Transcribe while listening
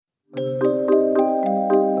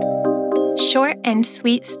Short and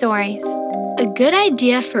sweet stories. A good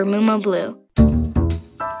idea for Mumo Blue.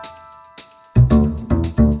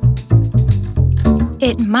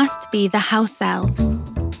 It must be the house elves.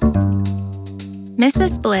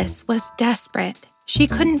 Mrs. Bliss was desperate. She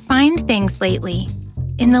couldn't find things lately.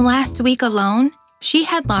 In the last week alone, she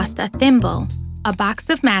had lost a thimble, a box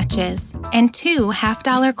of matches, and 2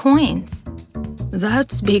 half-dollar coins.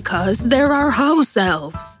 "That's because there are house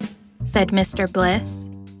elves," said Mr. Bliss.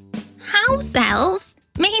 House elves?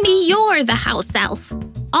 Maybe you're the house elf.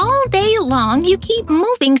 All day long you keep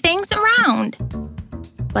moving things around.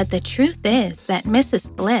 But the truth is that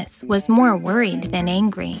Mrs. Bliss was more worried than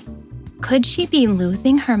angry. Could she be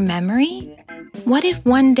losing her memory? What if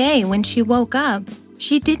one day when she woke up,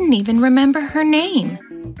 she didn't even remember her name?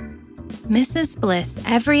 Mrs. Bliss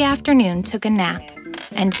every afternoon took a nap,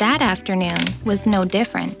 and that afternoon was no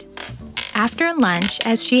different. After lunch,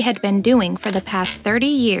 as she had been doing for the past 30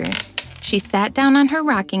 years, she sat down on her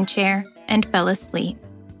rocking chair and fell asleep.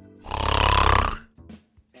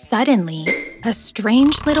 Suddenly, a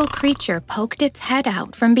strange little creature poked its head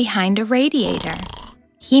out from behind a radiator.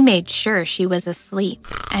 He made sure she was asleep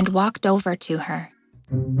and walked over to her.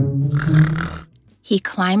 He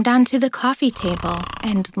climbed onto the coffee table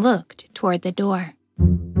and looked toward the door.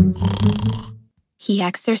 He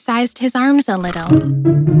exercised his arms a little.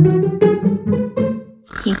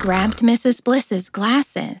 He grabbed Mrs. Bliss's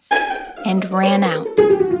glasses and ran out.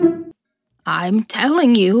 "I'm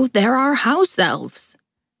telling you, there are house elves,"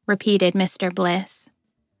 repeated Mr. Bliss.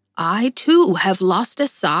 "I, too, have lost a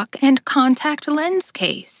sock and contact lens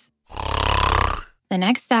case." The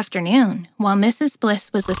next afternoon, while Mrs.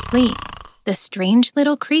 Bliss was asleep, the strange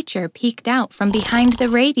little creature peeked out from behind the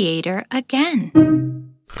radiator again.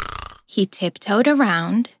 He tiptoed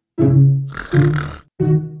around.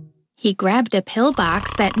 He grabbed a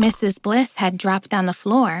pillbox that Mrs. Bliss had dropped on the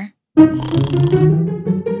floor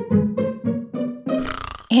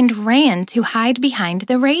and ran to hide behind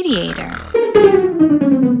the radiator.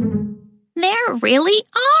 There really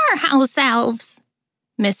are house elves,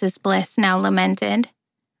 Mrs. Bliss now lamented.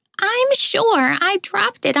 I'm sure I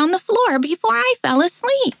dropped it on the floor before I fell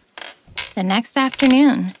asleep. The next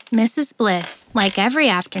afternoon, Mrs. Bliss, like every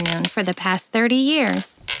afternoon for the past 30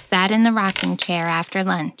 years, sat in the rocking chair after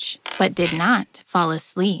lunch, but did not fall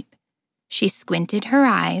asleep. She squinted her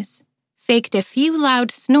eyes, faked a few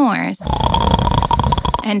loud snores,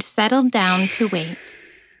 and settled down to wait.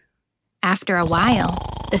 After a while,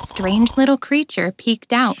 the strange little creature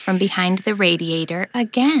peeked out from behind the radiator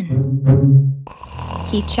again.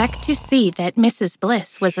 He checked to see that Mrs.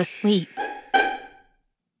 Bliss was asleep.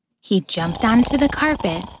 He jumped onto the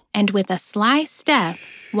carpet and with a sly step,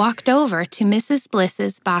 walked over to Mrs.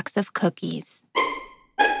 Bliss's box of cookies.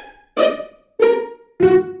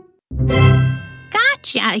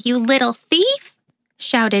 Gotcha, you little thief!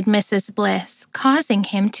 Shouted Mrs. Bliss, causing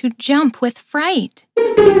him to jump with fright.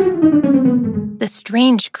 The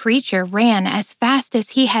strange creature ran as fast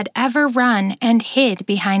as he had ever run and hid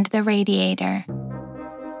behind the radiator.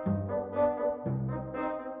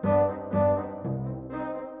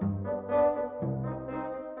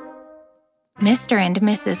 Mr. and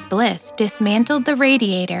Mrs. Bliss dismantled the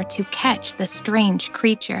radiator to catch the strange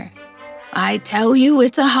creature. "I tell you,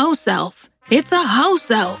 it's a house elf. It's a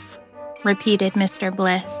house elf," repeated Mr.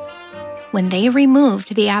 Bliss. When they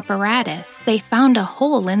removed the apparatus, they found a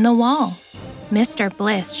hole in the wall. Mr.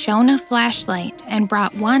 Bliss shone a flashlight and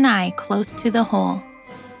brought one eye close to the hole.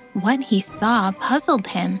 What he saw puzzled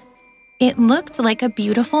him. It looked like a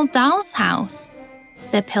beautiful doll's house.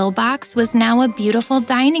 The pillbox was now a beautiful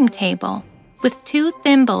dining table, with 2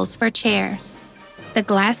 thimbles for chairs. The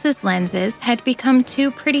glasses lenses had become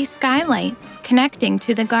 2 pretty skylights connecting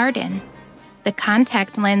to the garden. The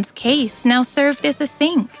contact lens case now served as a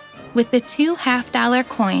sink. With the 2 half-dollar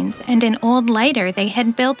coins and an old lighter, they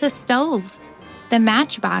had built a stove. The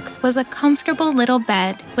matchbox was a comfortable little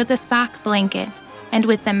bed with a sock blanket, and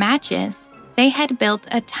with the matches, they had built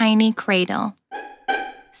a tiny cradle.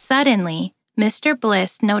 Suddenly, Mr.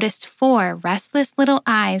 Bliss noticed 4 restless little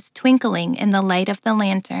eyes twinkling in the light of the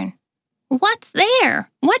lantern. What's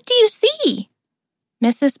there? What do you see?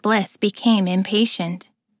 Mrs. Bliss became impatient.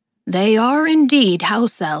 "They are indeed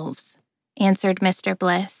house elves," answered Mr.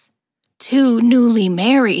 Bliss. 2 newly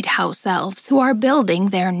married house elves who are building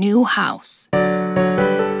their new house."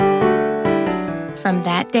 From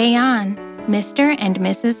that day on, Mr. and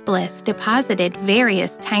Mrs. Bliss deposited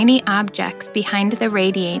various tiny objects behind the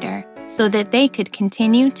radiator so that they could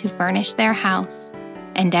continue to furnish their house.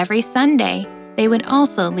 And every Sunday, they would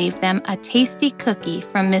also leave them a tasty cookie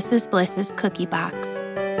from Mrs. Bliss's cookie box.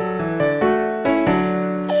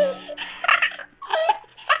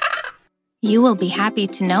 You will be happy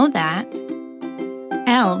to know that.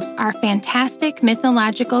 Elves are fantastic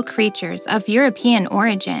mythological creatures of European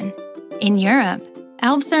origin. In Europe,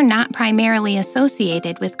 elves are not primarily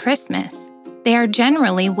associated with Christmas. They are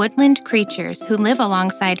generally woodland creatures who live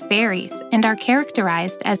alongside fairies and are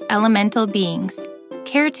characterized as elemental beings,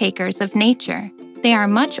 caretakers of nature. They are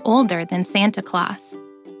much older than Santa Claus.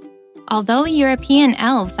 Although European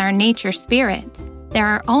elves are nature spirits, there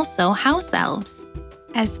are also house elves.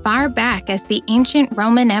 As far back as the ancient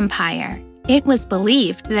Roman Empire, it was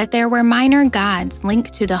believed that there were minor gods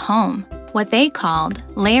linked to the home, what they called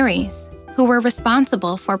Lares, who were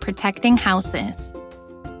responsible for protecting houses.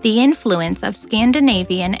 The influence of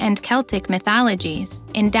Scandinavian and Celtic mythologies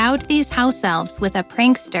endowed these house elves with a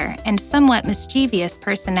prankster and somewhat mischievous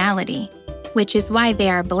personality, which is why they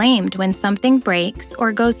are blamed when something breaks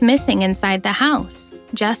or goes missing inside the house,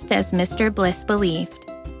 just as Mr. Bliss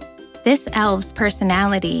believed. This elf's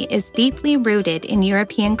personality is deeply rooted in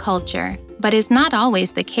European culture, but is not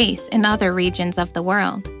always the case in other regions of the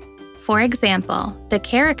world. For example, the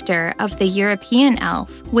character of the European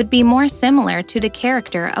elf would be more similar to the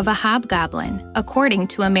character of a hobgoblin, according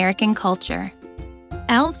to American culture.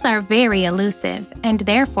 Elves are very elusive and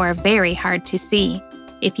therefore very hard to see.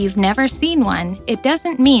 If you've never seen one, it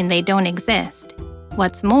doesn't mean they don't exist.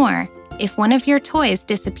 What's more, if one of your toys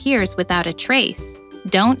disappears without a trace,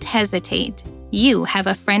 don't hesitate. You have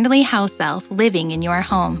a friendly house elf living in your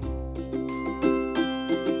home.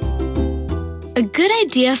 A good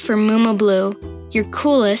idea for Muma Blue, your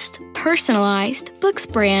coolest, personalized books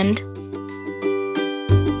brand.